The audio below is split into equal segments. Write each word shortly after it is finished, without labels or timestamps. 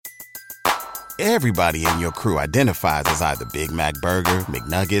Everybody in your crew identifies as either Big Mac Burger,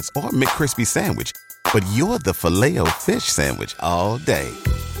 McNuggets, or McCrispy Sandwich. But you're the Filet-O-Fish Sandwich all day.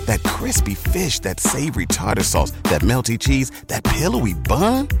 That crispy fish, that savory tartar sauce, that melty cheese, that pillowy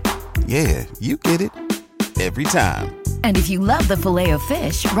bun. Yeah, you get it. Every time. And if you love the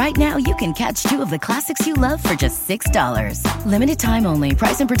Filet-O-Fish, right now you can catch two of the classics you love for just $6. Limited time only.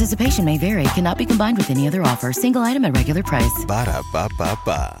 Price and participation may vary. Cannot be combined with any other offer. Single item at regular price.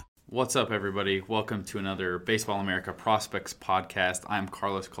 Ba-da-ba-ba-ba. What's up, everybody? Welcome to another Baseball America Prospects podcast. I'm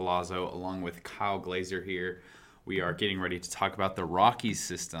Carlos Collazo, along with Kyle Glazer here. We are getting ready to talk about the Rockies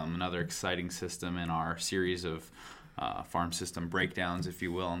system, another exciting system in our series of farm system breakdowns, if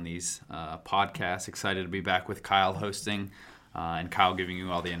you will, on these podcasts. Excited to be back with Kyle hosting and Kyle giving you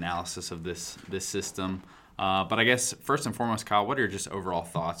all the analysis of this system. But I guess first and foremost, Kyle, what are your just overall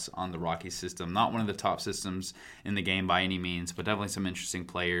thoughts on the Rockies system? Not one of the top systems in the game by any means, but definitely some interesting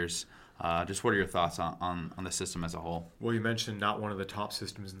players. Just what are your thoughts on the system as a whole? Well, you mentioned not one of the top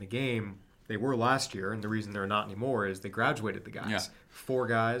systems in the game. They were last year, and the reason they're not anymore is they graduated the guys. Yeah. 4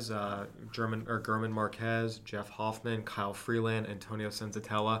 guys, German Marquez, Jeff Hoffman, Kyle Freeland, Antonio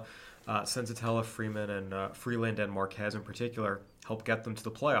Senzatella. Senzatella, Freeland, and Marquez in particular helped get them to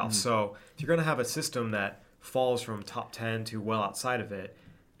the playoffs. Mm-hmm. So if you're going to have a system that falls from top 10 to well outside of it,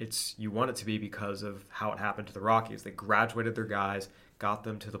 you want it to be because of how it happened to the Rockies. They graduated their guys, got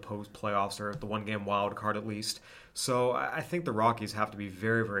them to the post-playoffs, or the one-game wild card at least. So I think the Rockies have to be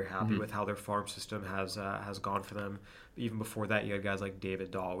very, very happy with how their farm system has gone for them. Even before that, you had guys like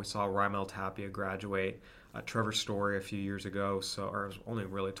David Dahl. We saw Raimel Tapia graduate, Trevor Story a few years ago, or it was only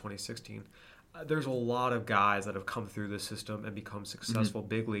really 2016. There's a lot of guys that have come through this system and become successful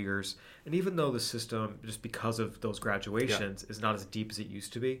big leaguers. And even though the system, just because of those graduations, is not as deep as it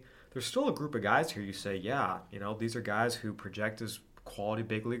used to be, there's still a group of guys here you say, these are guys who project as quality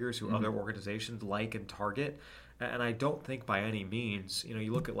big leaguers who other organizations like and target. And I don't think by any means,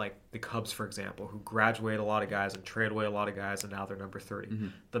 you look at like the Cubs, for example, who graduate a lot of guys and trade away a lot of guys, and now they're number 30. Mm-hmm.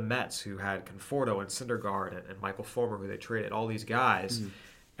 The Mets, who had Conforto and Syndergaard and Michael Fulmer, who they traded, all these guys,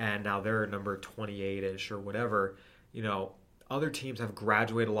 and now they're number 28-ish or whatever. Other teams have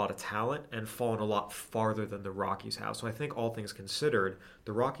graduated a lot of talent and fallen a lot farther than the Rockies have. So I think all things considered,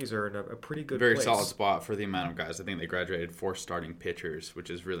 the Rockies are in a pretty good place. Very solid spot for the amount of guys. I think they graduated 4 starting pitchers,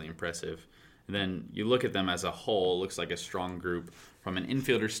 which is really impressive. And then you look at them as a whole, looks like a strong group from an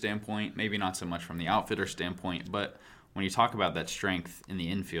infielder standpoint, maybe not so much from the outfielder standpoint, but when you talk about that strength in the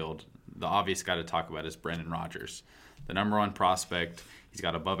infield, the obvious guy to talk about is Brendan Rodgers. The number 1 prospect, he's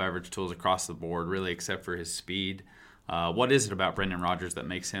got above average tools across the board, really except for his speed. What is it about Brendan Rodgers that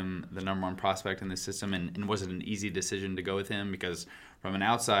makes him the number 1 prospect in this system, and was it an easy decision to go with him? Because from an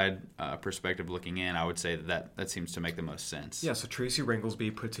outside perspective looking in, I would say that seems to make the most sense. Yeah, so Tracy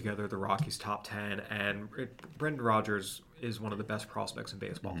Ringlesby put together the Rockies top 10, and Brendan Rodgers is one of the best prospects in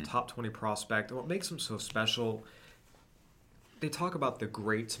baseball, top 20 prospect. And what makes him so special, they talk about the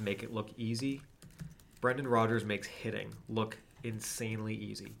greats make it look easy. Brendan Rodgers makes hitting look insanely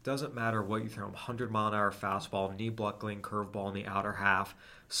easy. Doesn't matter what you throw him, 100-mile-an-hour fastball, knee buckling, curveball in the outer half,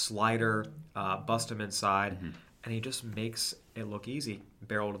 slider, bust him inside, and he just makes it look easy.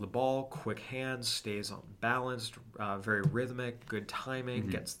 Barrel to the ball, quick hands, stays balanced, very rhythmic, good timing,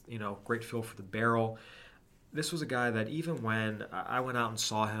 gets great feel for the barrel. This was a guy that even when I went out and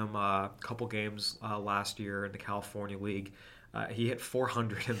saw him a couple games last year in the California League, he hit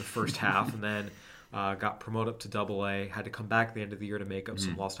 400 in the first half, and then got promoted up to Double-A, had to come back at the end of the year to make up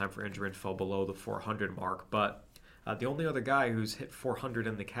some lost time for injury and fell below the 400 mark. But the only other guy who's hit 400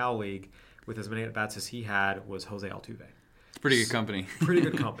 in the Cal League with as many at-bats as he had was Jose Altuve. It's pretty good company. Pretty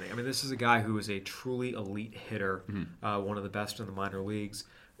good company. I mean, this is a guy who is a truly elite hitter, one of the best in the minor leagues.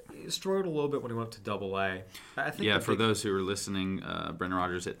 He struggled a little bit when he went to Double-A. For those who are listening, Brendan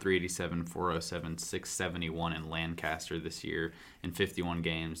Rodgers at 387, 407, 671 in Lancaster this year in 51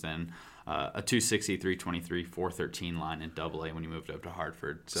 games. Then a 260, 323, 413 line in Double-A when he moved up to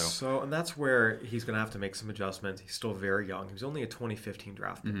Hartford. And that's where he's going to have to make some adjustments. He's still very young. He was only a 2015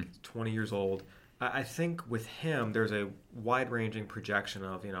 draft pick. He's 20 years old. I think with him, there's a wide-ranging projection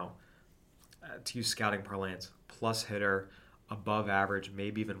of, to use scouting parlance, plus hitter, above average,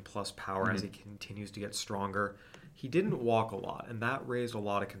 maybe even plus power as he continues to get stronger. He didn't walk a lot, and that raised a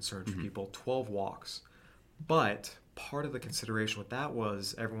lot of concern for people. 12 walks. But part of the consideration with that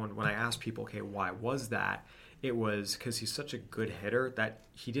was when I asked people, okay, why was that? It was because he's such a good hitter that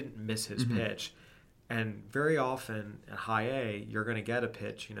he didn't miss his pitch. And very often at high A, you're going to get a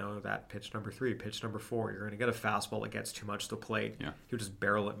pitch, that pitch number 3, pitch number 4. You're going to get a fastball that gets too much to the plate. Yeah. He'll just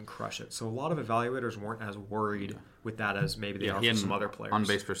barrel it and crush it. So a lot of evaluators weren't as worried with that as maybe they are he for had some other players.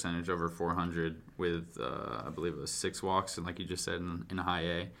 On-base percentage over 400 with, I believe it was 6 walks, and like you just said, in high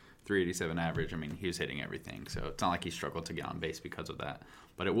A, 387 average. I mean, he was hitting everything. So it's not like he struggled to get on base because of that.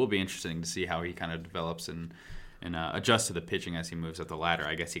 But it will be interesting to see how he kind of develops and adjust to the pitching as he moves up the ladder.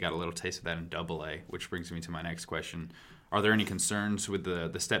 I guess he got a little taste of that in Double-A, which brings me to my next question. Are there any concerns with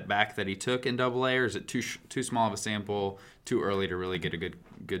the step back that he took in Double-A, or is it too small of a sample, too early to really get a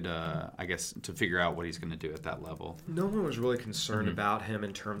good I guess, to figure out what he's going to do at that level? No one was really concerned about him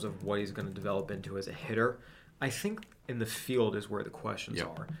in terms of what he's going to develop into as a hitter. I think in the field is where the questions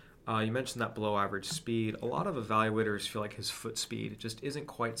are. You mentioned that below average speed. A lot of evaluators feel like his foot speed just isn't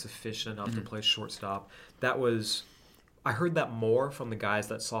quite sufficient enough to play shortstop. I heard that more from the guys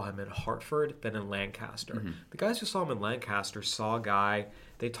that saw him in Hartford than in Lancaster. The guys who saw him in Lancaster saw a guy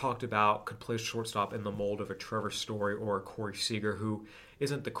they talked about could play shortstop in the mold of a Trevor Story or a Corey Seager, who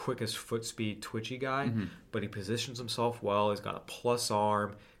isn't the quickest foot speed twitchy guy, but he positions himself well. He's got a plus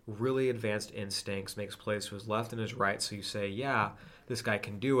arm, really advanced instincts, makes plays to his left and his right. So you say, yeah, this guy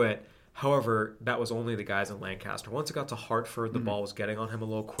can do it. However, that was only the guys in Lancaster. Once it got to Hartford, the ball was getting on him a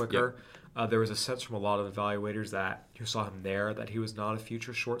little quicker. There was a sense from a lot of evaluators who saw him there that he was not a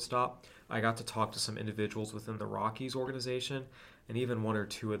future shortstop. I got to talk to some individuals within the Rockies organization, and even one or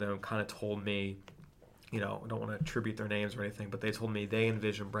two of them kind of told me, I don't want to attribute their names or anything, but they told me they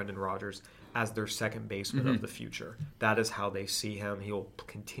envision Brendan Rodgers as their second baseman of the future. That is how they see him. He'll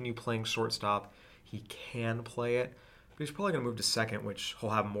continue playing shortstop. He can play it. But he's probably going to move to second, which he'll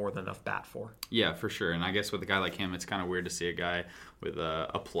have more than enough bat for. Yeah, for sure. And I guess with a guy like him, it's kind of weird to see a guy with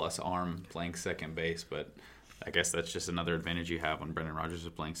a plus arm playing second base. But I guess that's just another advantage you have when Brendan Rodgers is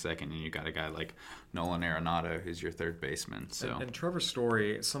playing second, and you got a guy like Nolan Arenado who's your third baseman. So and Trevor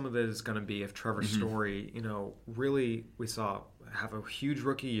Story, some of it is going to be if Trevor Story, really we saw have a huge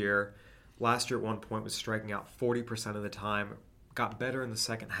rookie year. Last year at one point was striking out 40% of the time. Got better in the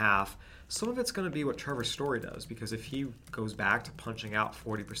second half. Some of it's going to be what Trevor Story does, because if he goes back to punching out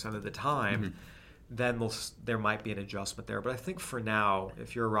 40% of the time, then there might be an adjustment there. But I think for now,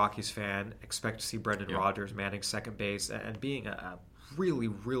 if you're a Rockies fan, expect to see Brendan Rodgers manning second base and being a really,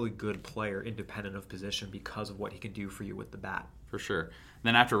 really good player independent of position because of what he can do for you with the bat. For sure.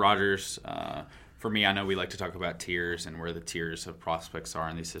 Then after Rodgers, for me, I know we like to talk about tiers and where the tiers of prospects are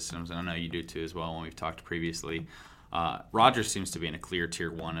in these systems, and I know you do too as well when we've talked previously. Rodgers seems to be in a clear tier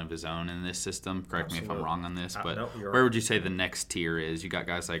 1 of his own in this system. Correct me if I'm wrong on this, but where would you say the next tier is? You got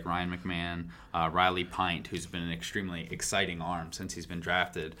guys like Ryan McMahon, Riley Pint, who's been an extremely exciting arm since he's been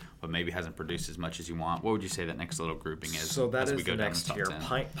drafted, but maybe hasn't produced as much as you want. What would you say that next little grouping is? So that is the next tier.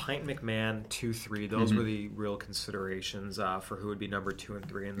 Pint, McMahon, 2, 3. Those were the real considerations for who would be number 2 and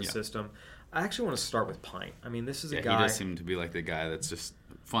 3 in the system. I actually want to start with Pint. I mean, this is a guy. He does seem to be like the guy that's just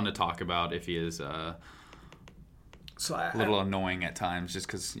fun to talk about if he is. A little annoying at times just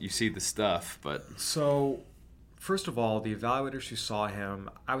because you see the stuff. But so, first of all, the evaluators who saw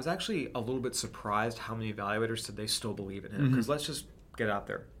him, I was actually a little bit surprised how many evaluators said they still believe in him. Because let's just get out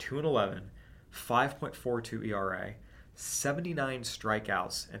there. 2-11, 5.42 ERA, 79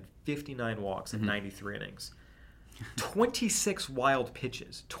 strikeouts, and 59 walks in 93 innings. 26 wild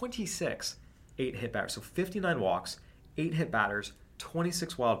pitches. 26. 8 hit batters. So 59 walks, 8 hit batters,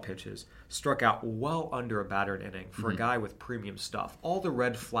 26 wild pitches, struck out well under a batter an inning for a guy with premium stuff. All the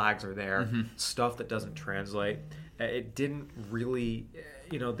red flags are there, stuff that doesn't translate. It didn't really,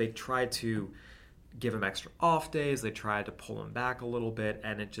 they tried to give him extra off days. They tried to pull him back a little bit,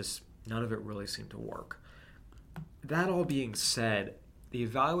 and none of it really seemed to work. That all being said, the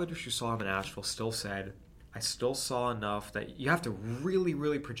evaluators who saw him in Asheville still said, I still saw enough that you have to really,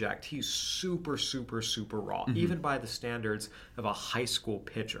 really project. He's super, super, super raw. Even by the standards of a high school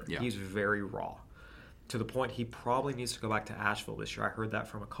pitcher, he's very raw. To the point he probably needs to go back to Asheville this year. I heard that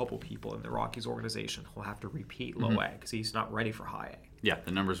from a couple people in the Rockies organization. He'll have to repeat low A because he's not ready for high A. Yeah,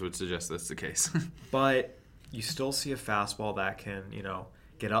 the numbers would suggest that's the case. But you still see a fastball that can,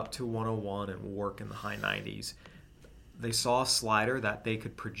 get up to 101 and work in the high 90s. They saw a slider that they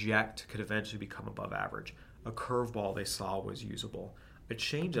could project could eventually become above average. A curveball they saw was usable. A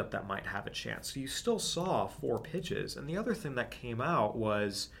changeup that might have a chance. So you still saw 4 pitches. And the other thing that came out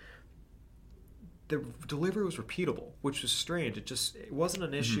was the delivery was repeatable, which was strange. It wasn't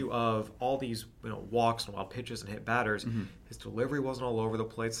an issue of all these walks and wild pitches and hit batters. His delivery wasn't all over the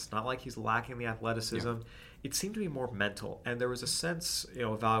place. It's not like he's lacking the athleticism. Yeah. It seemed to be more mental, and there was a sense,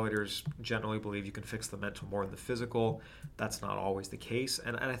 evaluators generally believe you can fix the mental more than the physical. That's not always the case,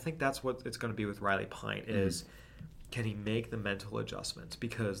 and I think that's what it's going to be with Riley Pint is, can he make the mental adjustments?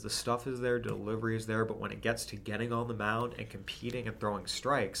 Because the stuff is there, delivery is there, but when it gets to getting on the mound and competing and throwing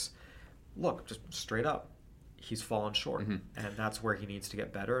strikes, look, just straight up, he's fallen short, and that's where he needs to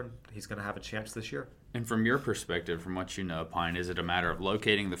get better, and he's going to have a chance this year. And from your perspective, from what you know, Pine, is it a matter of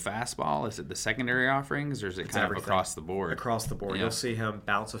locating the fastball? Is it the secondary offerings, or is it kind of across the board? Across the board. Yeah. You'll see him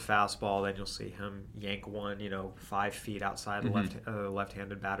bounce a fastball, then you'll see him yank one, 5 feet outside the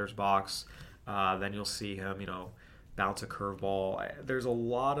left-handed batter's box. Then you'll see him, bounce a curveball. There's a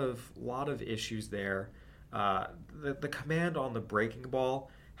lot of issues there. The command on the breaking ball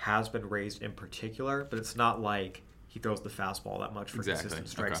has been raised in particular, but it's not like he throws the fastball that much for consistent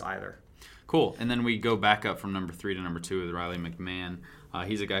strikes either. Cool. And then we go back up from number 3 to number 2 with Riley McMahon.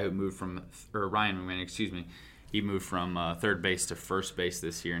 He's a guy who moved from, Ryan McMahon, excuse me. He moved from third base to first base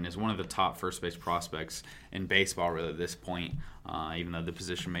this year and is one of the top first base prospects in baseball really at this point, even though the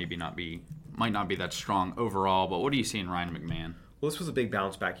position might not be that strong overall. But what do you see in Ryan McMahon? Well, this was a big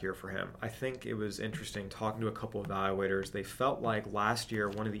bounce back year for him. I think it was interesting talking to a couple of evaluators. They felt like last year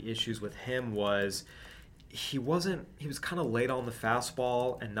one of the issues with him was he was kind of late on the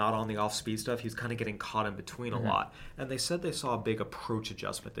fastball and not on the off-speed stuff. He was kind of getting caught in between a lot. And they said they saw a big approach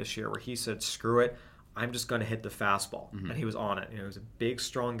adjustment this year where he said, screw it, I'm just going to hit the fastball. And he was on it. He was a big,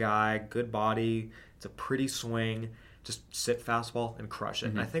 strong guy, good body. It's a pretty swing. Just sit fastball and crush it.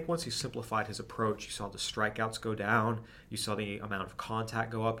 And I think once he simplified his approach, you saw the strikeouts go down. You saw the amount of contact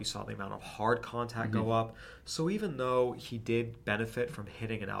go up. You saw the amount of hard contact go up. So even though he did benefit from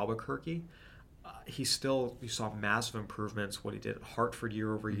hitting in Albuquerque, you saw massive improvements, what he did at Hartford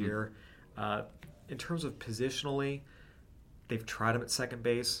year over year. In terms of positionally, they've tried him at second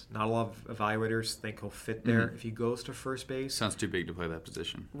base. Not a lot of evaluators think he'll fit there. If he goes to first base... Sounds too big to play that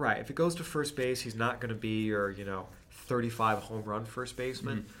position. Right. If he goes to first base, he's not going to be your, 35 home run first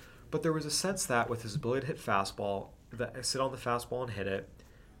baseman. But there was a sense that with his ability to hit fastball, that sit on the fastball and hit it,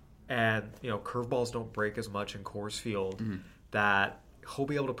 and, curveballs don't break as much in Coors Field, that he'll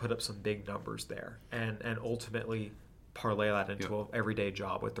be able to put up some big numbers there and ultimately parlay that into an everyday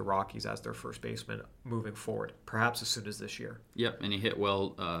job with the Rockies as their first baseman moving forward, perhaps as soon as this year. Yep, and he hit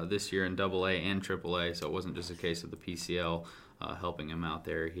well this year in AA and AAA, so it wasn't just a case of the PCL helping him out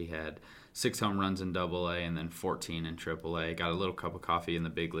there. He had 6 home runs in AA and then 14 in AAA. Got a little cup of coffee in the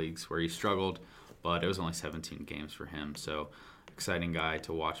big leagues where he struggled, but it was only 17 games for him, so exciting guy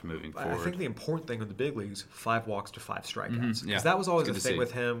to watch moving forward. I think the important thing in the big leagues, 5 walks to 5 strikeouts. Because that was always the thing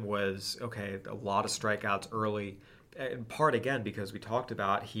with him was, a lot of strikeouts early, in part, again, because we talked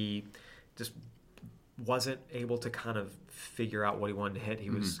about he just wasn't able to kind of figure out what he wanted to hit. He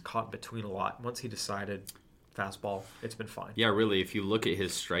was caught between a lot. Once he decided fastball, it's been fine. Yeah, really, if you look at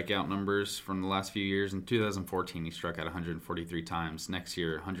his strikeout numbers from the last few years, in 2014 he struck out 143 times. Next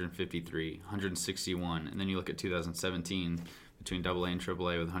year, 153, 161. And then you look at 2017 between AA and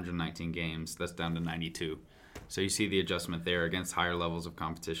AAA with 119 games, that's down to 92. So you see the adjustment there against higher levels of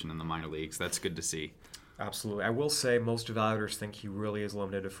competition in the minor leagues. That's good to see. Absolutely. I will say most evaluators think he really is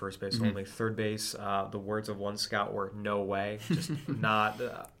limited to first base only. Third base, the words of one scout were no way. Just not.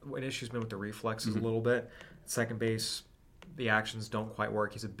 An issue's been with the reflexes a little bit. Second base, the actions don't quite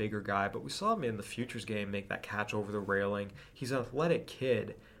work. He's a bigger guy, but we saw him in the Futures game make that catch over the railing. He's an athletic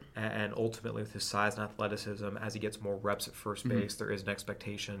kid, and ultimately with his size and athleticism, as he gets more reps at first base, there is an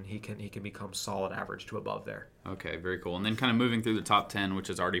expectation he can become solid average to above there. Okay, very cool. And then kind of moving through the top 10, which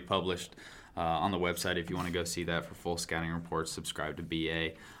is already published on the website. If you want to go see that for full scouting reports, subscribe to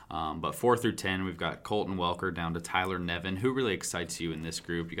BA. But 4 through 10, we've got Colton Welker down to Tyler Nevin. Who really excites you in this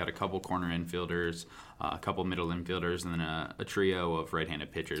group? You got a couple corner infielders, a couple middle infielders, and then a trio of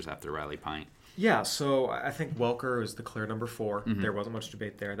right-handed pitchers after Riley Pint. Yeah, so I think Welker is the clear number 4. There wasn't much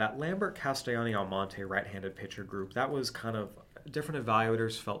debate there. That Lambert, Castellani, Almonte right-handed pitcher group, that was kind of different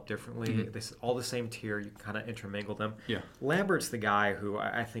evaluators felt differently. They all the same tier. You kind of intermingle them. Yeah. Lambert's the guy who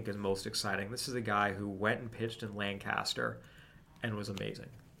I think is most exciting. This is a guy who went and pitched in Lancaster and was amazing.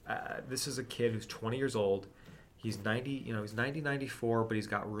 This is a kid who's 20 years old. He's 94, but he's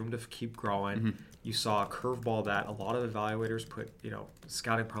got room to keep growing. You saw a curveball that a lot of evaluators put,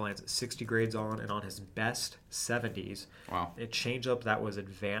 scouting parlance at 60 grades on, and on his best 70s. Wow. A changeup that was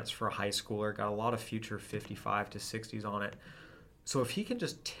advanced for a high schooler, got a lot of future 55 to 60s on it. So if he can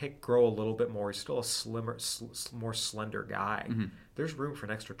just grow a little bit more, he's still a more slender guy. There's room for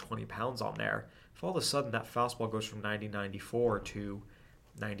an extra 20 pounds on there. if all of a sudden that fastball goes from 90-94 to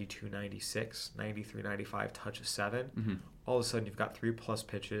 92-96, 93-95, touch of 7, all of a sudden you've got 3+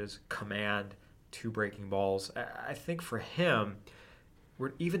 pitches, command, 2 breaking balls. I think for him,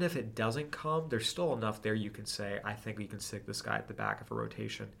 even if it doesn't come, there's still enough there you can say, I think we can stick this guy at the back of a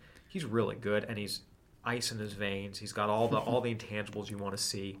rotation. He's really good, and he's ice in his veins. He's got all the intangibles you want to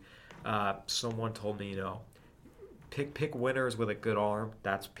see. Someone told me, pick winners with a good arm.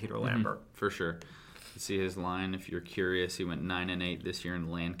 That's Peter Lambert. For sure. You see his line, if you're curious, he went 9-8 this year in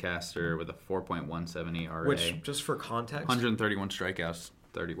Lancaster with a 4.17 ERA. Which, just for context, 131 strikeouts,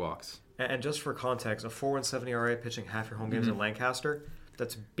 30 walks. And just for context, a 4.17 ERA pitching half your home games in Lancaster,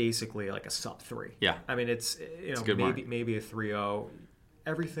 that's basically like a sub-3. Yeah. I mean, it's maybe a 3.0.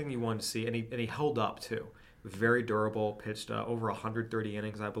 Everything you wanted to see, and he held up too. Very durable, pitched over 130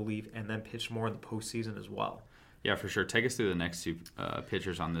 innings, I believe, and then pitched more in the postseason as well. Yeah, for sure. Take us through the next 2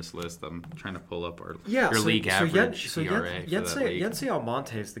 pitchers on this list. I'm trying to pull up your so league average ERA. Yency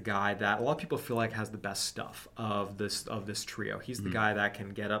Almonte is the guy that a lot of people feel like has the best stuff of this trio. He's the guy that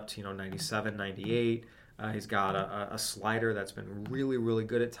can get up to 97, 98. He's got a slider that's been really, really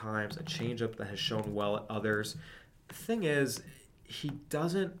good at times, a changeup that has shown well at others. The thing is, he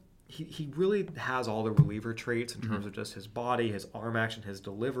really has all the reliever traits in terms of just his body, his arm action, his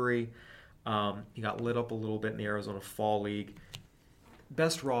delivery. He got lit up a little bit in the Arizona Fall League.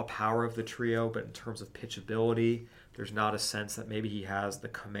 Best raw power of the trio, but in terms of pitchability, there's not a sense that maybe he has the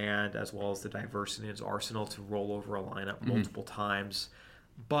command as well as the diversity in his arsenal to roll over a lineup multiple times.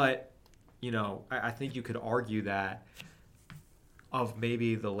 But, I think you could argue that of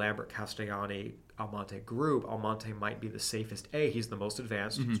maybe the Lambert, Castellani, Almonte group, Almonte might be the safest. He's the most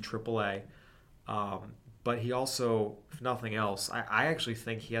advanced. He's AAA. But he also, if nothing else, I actually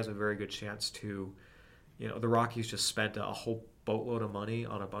think he has a very good chance to, the Rockies just spent a whole boatload of money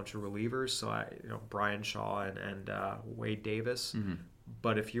on a bunch of relievers. So, Brian Shaw and Wade Davis.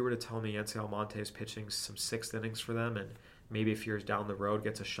 But if you were to tell me Yency Almonte is pitching some 6th innings for them and maybe a few years down the road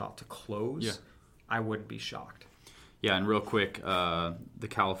gets a shot to close, I wouldn't be shocked. Yeah, and real quick, the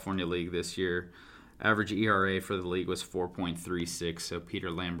California League this year, average ERA for the league was 4.36, so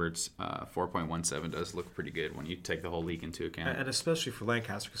Peter Lambert's 4.17 does look pretty good when you take the whole league into account. And especially for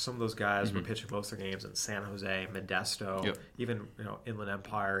Lancaster, because some of those guys were pitching most of their games in San Jose, Modesto, even Inland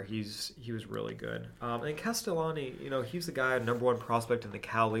Empire. He was really good. And Castellani, he's the guy, number 1 prospect in the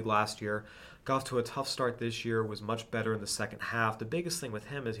Cal League last year. Got off to a tough start this year, was much better in the second half. The biggest thing with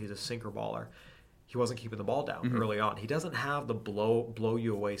him is he's a sinker baller. He wasn't keeping the ball down early on. He doesn't have the blow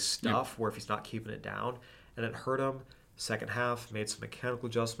you away stuff where if he's not keeping it down, and it hurt him. Second half, made some mechanical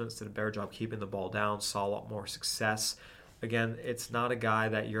adjustments, did a better job keeping the ball down, saw a lot more success. Again, it's not a guy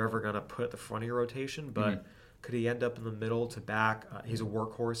that you're ever going to put at the front of your rotation, but could he end up in the middle to back? He's a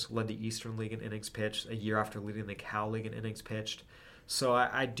workhorse, led the Eastern League in innings pitched a year after leading the Cal League in innings pitched. So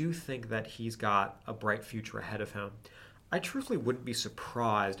I do think that he's got a bright future ahead of him. I truthfully wouldn't be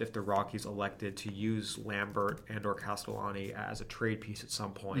surprised if the Rockies elected to use Lambert and or Castellani as a trade piece at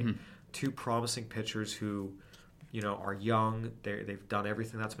some point. 2 promising pitchers who, are young. They've done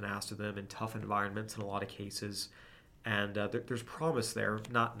everything that's been asked of them in tough environments in a lot of cases. And there's promise there,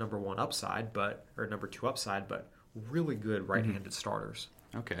 not number 1 upside, or number 2 upside, but really good right-handed starters.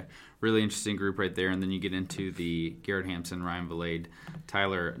 Okay. Really interesting group right there. And then you get into the Garrett Hampson, Ryan Vilade,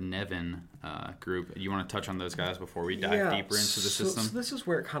 Tyler Nevin group. You want to touch on those guys before we dive deeper into the system? So this is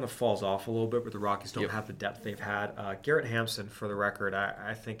where it kind of falls off a little bit, where the Rockies don't have the depth they've had. Garrett Hampson, for the record,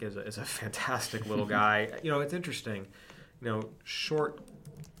 I think is a fantastic little guy. It's interesting. Short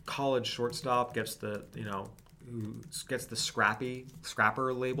college shortstop gets the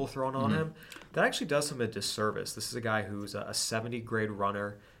scrapper label thrown on him. That actually does him a disservice. This is a guy who's a 70 grade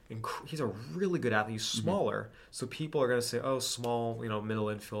runner. He's a really good athlete. He's smaller, so people are going to say, "Oh, small, middle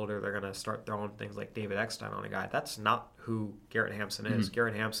infielder." They're going to start throwing things like David Eckstein on a guy. That's not who Garrett Hampson is.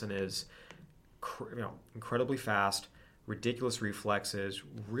 Garrett Hampson is, incredibly fast, ridiculous reflexes,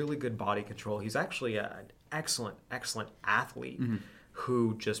 really good body control. He's actually an excellent athlete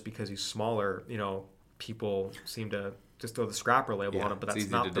who, just because he's smaller, people seem to just throw the scrapper label on him, but that's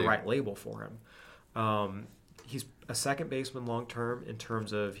not the right label for him. He's a second baseman long term in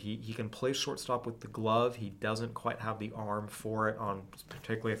terms of he can play shortstop with the glove. He doesn't quite have the arm for it,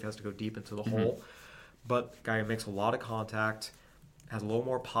 particularly if he has to go deep into the hole. But the guy who makes a lot of contact, has a little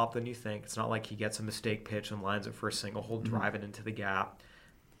more pop than you think. It's not like he gets a mistake pitch and lines it for a single hole, driving into the gap.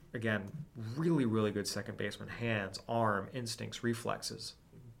 Again, really, really good second baseman. Hands, arm, instincts, reflexes.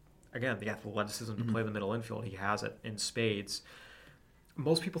 Again, the athleticism to play the middle infield, he has it in spades.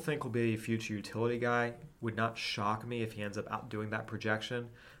 Most people think he'll be a future utility guy. Would not shock me if he ends up outdoing that projection.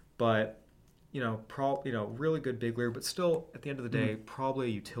 But really good big leaguer, but still at the end of the day, probably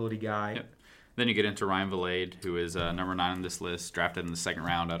a utility guy. Yep. Then you get into Ryan Vilade, who is number 9 on this list, drafted in the second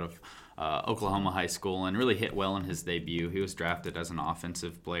round out of Oklahoma High School, and really hit well in his debut. He was drafted as an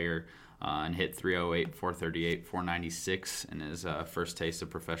offensive player and hit 308, 438, 496 in his first taste of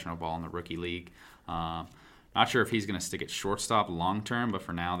professional ball in the rookie league. Not sure if he's going to stick at shortstop long term, but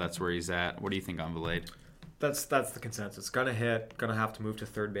for now, that's where he's at. What do you think on Vilade? That's the consensus. Gonna hit, gonna have to move to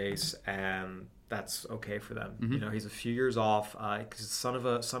third base, and that's okay for them. Mm-hmm. He's a few years off because he's son of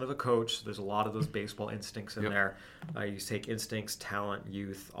a coach. So there's a lot of those baseball instincts in there. You take instincts, talent,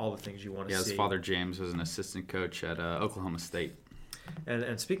 youth, all the things you want to see. His father James was an assistant coach at Oklahoma State.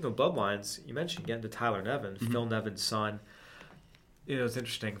 And speaking of bloodlines, you mentioned getting to Tyler Nevin, Phil Nevin's son. It's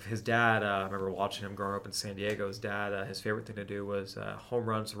interesting. His dad, I remember watching him growing up in San Diego. His dad, his favorite thing to do was home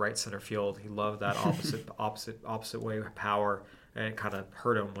runs right center field. He loved that opposite way power, and it kind of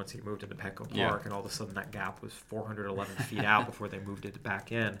hurt him once he moved into Petco Park, and all of a sudden that gap was 411 feet out before they moved it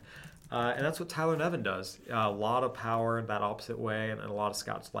back in. And that's what Tyler Nevin does. A lot of power in that opposite way, and a lot of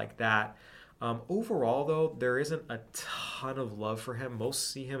scouts like that. Overall, though, there isn't a ton of love for him.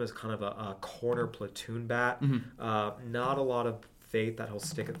 Most see him as kind of a corner platoon bat. Not a lot of faith that he'll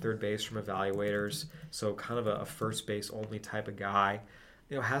stick at third base from evaluators. So kind of a first base only type of guy.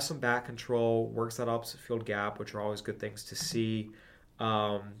 Has some bat control, works that opposite field gap, which are always good things to see.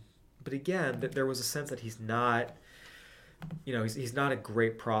 But again, there was a sense that he's not, he's not a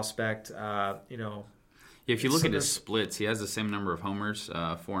great prospect. If you look at his splits, he has the same number of homers,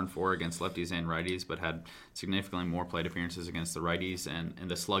 4 and 4 against lefties and righties, but had significantly more plate appearances against the righties, and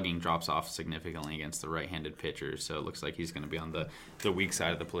the slugging drops off significantly against the right-handed pitchers. So it looks like he's going to be on the weak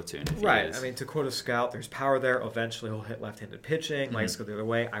side of the platoon. Right. I mean, to quote a scout, there's power there. Eventually, he'll hit left-handed pitching. Likes to go the other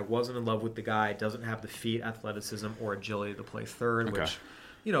way. I wasn't in love with the guy. Doesn't have the feet, athleticism, or agility to play third. Which,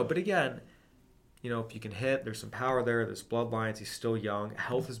 but again. If you can hit, there's some power there. There's bloodlines. He's still young.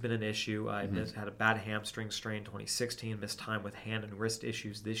 Health has been an issue. Had a bad hamstring strain in 2016. Missed time with hand and wrist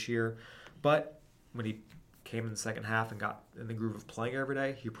issues this year. But when he came in the second half and got in the groove of playing every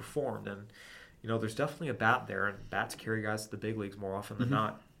day, he performed. And, there's definitely a bat there. And bats carry guys to the big leagues more often than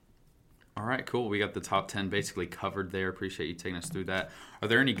not. All right, cool. We got the top 10 basically covered there. Appreciate you taking us through that. Are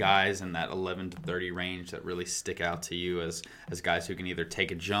there any guys in that 11 to 30 range that really stick out to you as guys who can either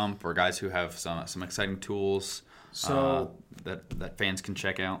take a jump or guys who have some exciting tools that fans can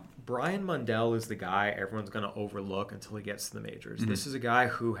check out? Brian Mundell is the guy everyone's going to overlook until he gets to the majors. This is a guy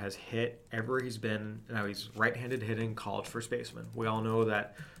who has hit everywhere he's been. Now he's right-handed hitting college first baseman. We all know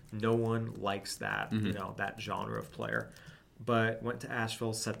that no one likes that, that genre of player. But went to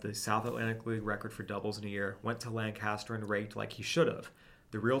Asheville, set the South Atlantic League record for doubles in a year, went to Lancaster and raked like he should have.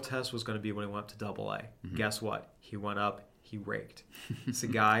 The real test was going to be when he went up to Double-A. Guess what? He went up, he raked. It's a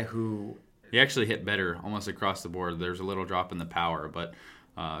guy who... He actually hit better almost across the board. There's a little drop in the power, but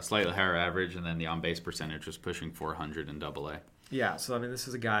slightly higher average, and then the on-base percentage was pushing 400 in Double-A. Yeah, so this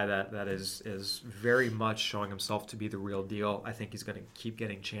is a guy that is very much showing himself to be the real deal. I think he's going to keep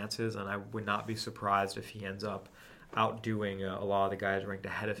getting chances, and I would not be surprised if he ends up outdoing a lot of the guys ranked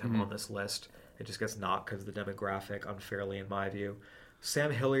ahead of him on this list. It just gets knocked because of the demographic unfairly, in my view.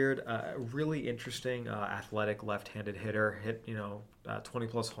 Sam Hilliard, really interesting, athletic left-handed hitter. Hit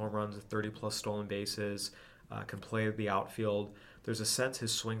 20-plus home runs, 30-plus stolen bases. Can play the outfield. There's a sense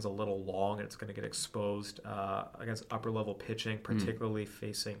his swing's a little long and it's going to get exposed against upper-level pitching, particularly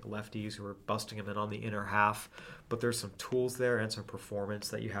facing lefties who are busting him in on the inner half. But there's some tools there and some performance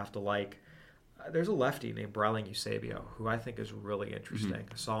that you have to like. There's a lefty named Brylan Eusebio who I think is really interesting.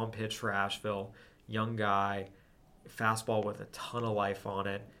 I saw him pitch for Asheville. Young guy, fastball with a ton of life on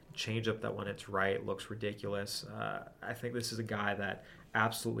it. Changeup that when it's right looks ridiculous. I think this is a guy that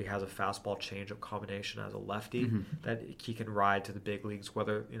absolutely has a fastball changeup combination as a lefty that he can ride to the big leagues,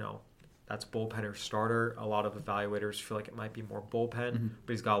 whether, that's bullpen or starter. A lot of evaluators feel like it might be more bullpen,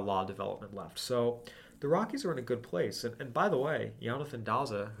 but he's got a lot of development left. So the Rockies are in a good place. And by the way, Jonathan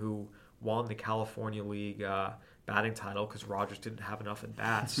Daza, who won the California League batting title because Rogers didn't have enough at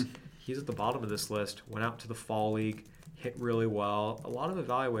bats. He's at the bottom of this list, went out to the fall league, hit really well. A lot of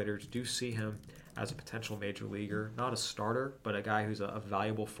evaluators do see him as a potential major leaguer. Not a starter, but a guy who's a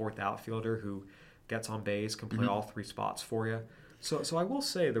valuable fourth outfielder who gets on base, can play all three spots for you. So I will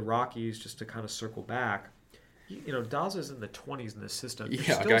say the Rockies, just to kind of circle back, Daza's in the 20s in this system.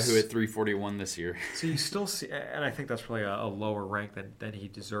 Yeah, a guy who hit 341 this year. So you still see, and I think that's probably a lower rank than he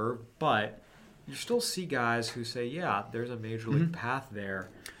deserved, but you still see guys who say, yeah, there's a major league path there.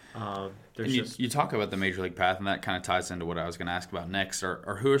 You talk about the major league path, and that kind of ties into what I was going to ask about next.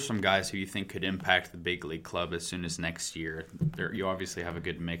 Or who are some guys who you think could impact the big league club as soon as next year? You obviously have a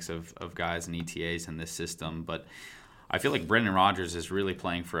good mix of guys and ETAs in this system, but I feel like Brendan Rodgers is really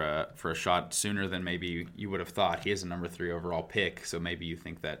playing for a shot sooner than maybe you would have thought. He is a number 3 overall pick, so maybe you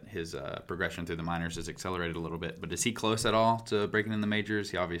think that his progression through the minors has accelerated a little bit. But is he close at all to breaking in the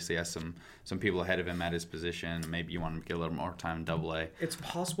majors? He obviously has some people ahead of him at his position. Maybe you want him to get a little more time in Double-A. It's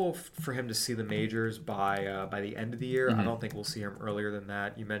possible for him to see the majors by the end of the year. I don't think we'll see him earlier than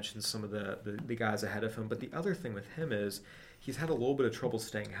that. You mentioned some of the guys ahead of him, but the other thing with him is he's had a little bit of trouble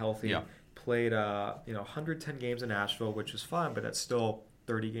staying healthy. Yeah. Played 110 games in Nashville, which is fine, but that's still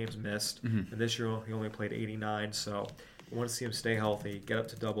 30 games missed. And this year he only played 89, so we want to see him stay healthy, get up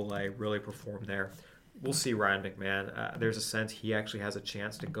to Double-A, really perform there. We'll see Ryan McMahon. There's a sense he actually has a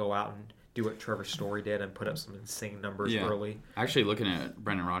chance to go out and do what Trevor Story did and put up some insane numbers early. Actually, looking at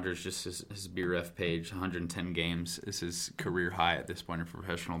Brendan Rodgers, just his BREF page, 110 games is his career high at this point in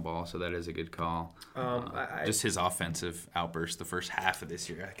professional ball, so that is a good call. Just his offensive outburst the first half of this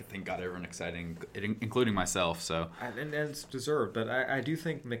year, I think, got everyone excited, including myself. So and it's deserved, but I do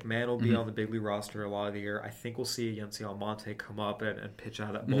think McMahon will be on the big league roster a lot of the year. I think we'll see Yency Almonte come up and pitch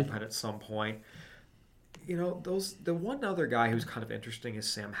out of that bullpen at some point. The one other guy who's kind of interesting is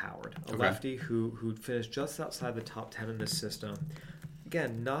Sam Howard, a lefty who finished just outside the top 10 in this system.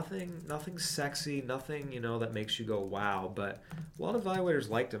 Again, nothing sexy, nothing that makes you go wow. But a lot of evaluators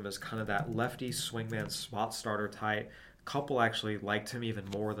liked him as kind of that lefty swingman spot starter type. A couple actually liked him even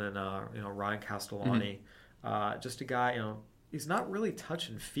more than Ryan Castellani. Just a guy, he's not really touch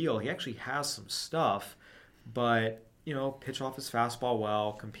and feel. He actually has some stuff, but pitch off his fastball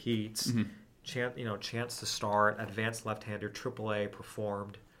well, competes. Chance to start, advanced left-hander, Triple-A,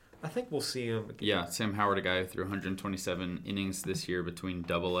 performed. I think we'll see him. Yeah, Sam Howard, a guy who threw 127 innings this year between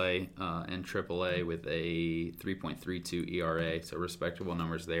Double-A and Triple-A with a 3.32 ERA, so respectable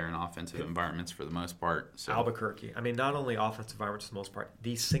numbers there in offensive environments for the most part. So. Albuquerque. I mean, not only offensive environments for the most part,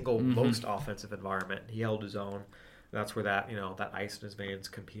 the single most offensive environment. He held his own. That's where that ice in his veins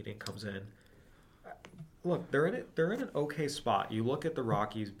competing comes in. Look, they're in an okay spot. You look at the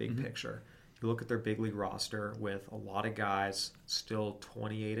Rockies' big picture. You look at their big league roster with a lot of guys still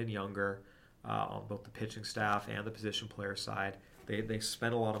 28 and younger on both the pitching staff and the position player side. They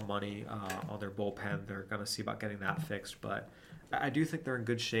spent a lot of money on their bullpen. They're going to see about getting that fixed. But I do think they're in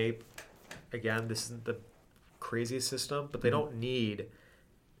good shape. Again, this isn't the craziest system, but they don't need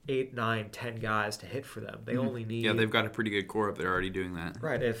 8, 9, 10 guys to hit for them. They only need... Yeah, they've got a pretty good core up there already doing that.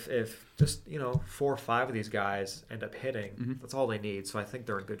 Right. If just, 4 or 5 of these guys end up hitting, that's all they need. So I think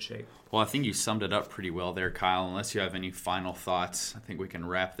they're in good shape. Well, I think you summed it up pretty well there, Kyle. Unless you have any final thoughts, I think we can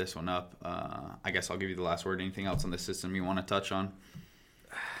wrap this one up. I guess I'll give you the last word. Anything else on the system you want to touch on?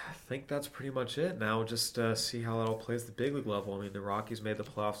 I think that's pretty much it. Now just see how it all plays at the big league level. I mean, the Rockies made the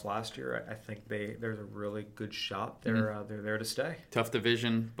playoffs last year. I think there's a really good shot. They're there to stay. Tough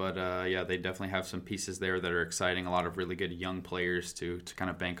division, but they definitely have some pieces there that are exciting. A lot of really good young players to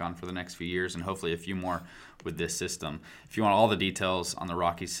kind of bank on for the next few years, and hopefully a few more with this system. If you want all the details on the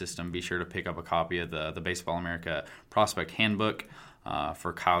Rockies system, be sure to pick up a copy of the Baseball America Prospect Handbook.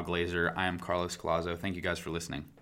 For Kyle Glaser, I am Carlos Collazo. Thank you guys for listening.